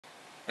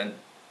And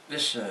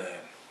this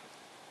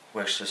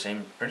works the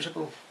same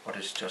principle, but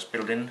it's just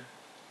built in.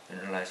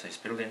 The analyzer is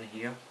built in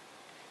here.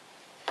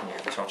 And you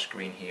have a touch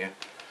screen here.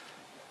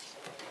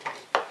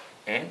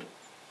 And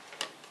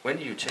when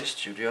you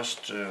test, you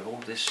just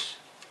hold this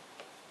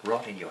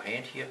rod in your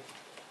hand here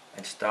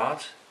and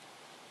start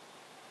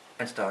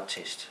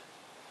test.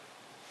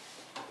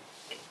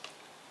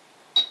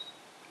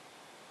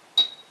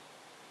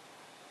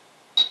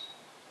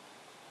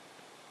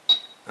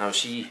 Now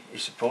see, it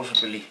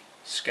supposedly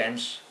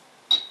scans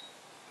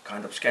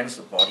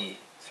the body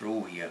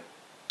through here,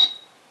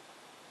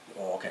 the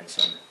organs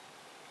and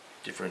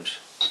different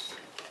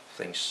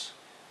things.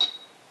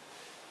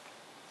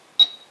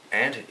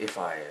 And if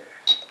I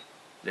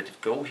let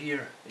it go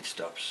here, it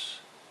stops,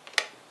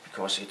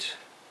 because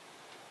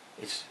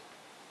it's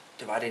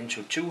divided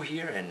into two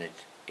here, and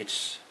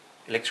it's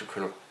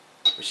electrical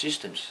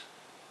resistance.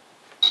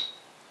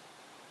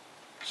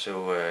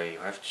 So you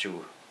have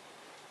to,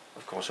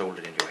 of course, hold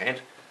it in your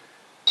hand.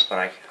 But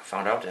I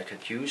found out I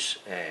could use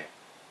a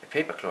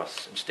paper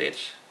cloth instead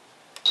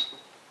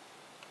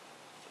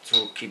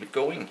to keep it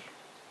going,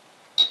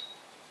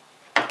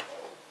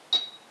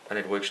 and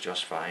it works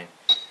just fine.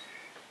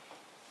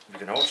 You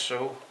can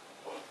also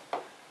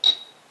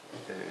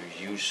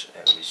use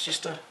a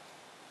resistor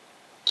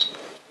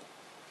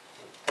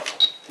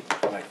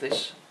like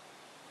this.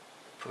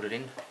 Put it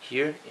in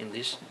here in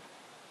this.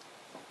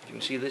 You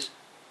can see this.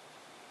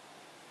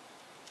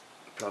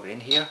 Plug it in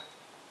here,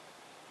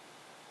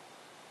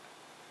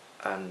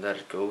 and there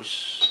it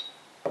goes.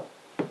 I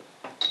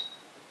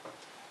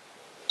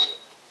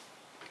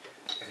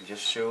can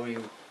just show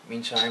you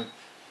meantime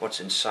what's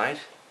inside.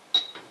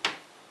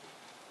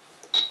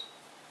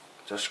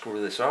 Just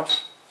screw this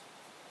off,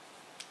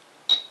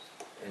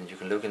 and you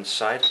can look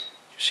inside.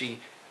 You see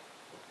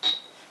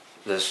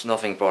there's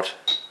nothing but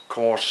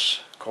cords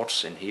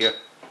in here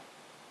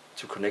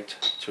to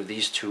connect to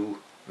these two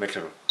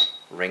metal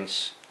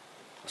rings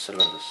or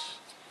cylinders.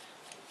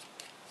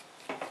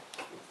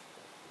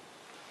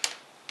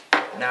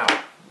 Now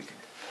we can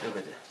look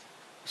at the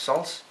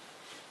results,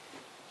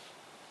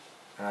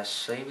 and I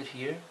save it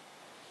here,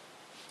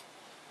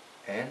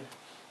 and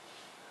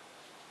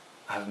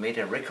I've made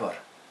a record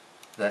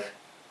that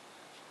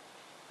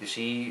you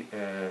see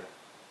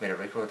made a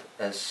record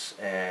as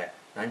a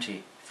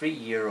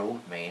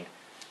 93-year-old man.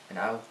 And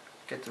I'll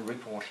get the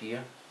report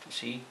here to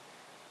see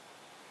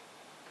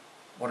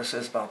what it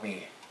says about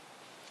me,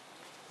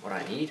 what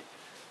I need.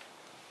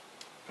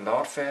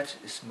 Blood fat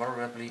is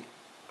moderately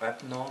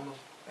abnormal,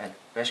 and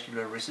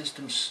vascular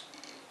resistance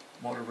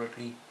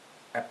moderately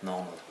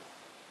abnormal.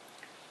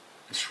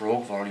 The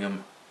stroke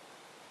volume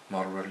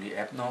moderately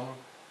abnormal.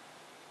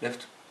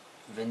 Left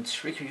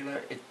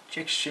ventricular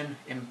ejection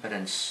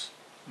impedance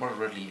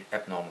moderately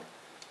abnormal.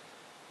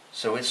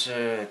 So it's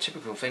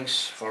typical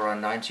things for a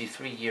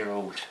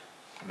 93-year-old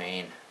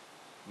man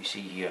we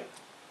see here.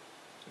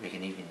 We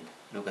can even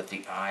look at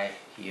the eye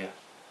here,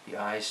 the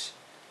eyes,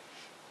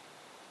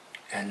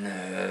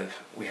 and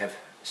we have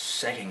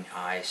sagging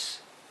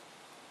eyes,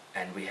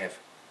 and we have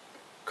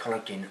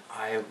collagen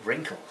eye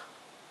wrinkle.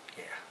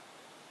 Yeah,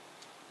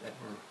 that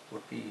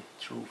would be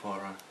true for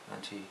a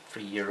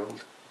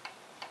 93-year-old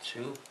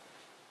too.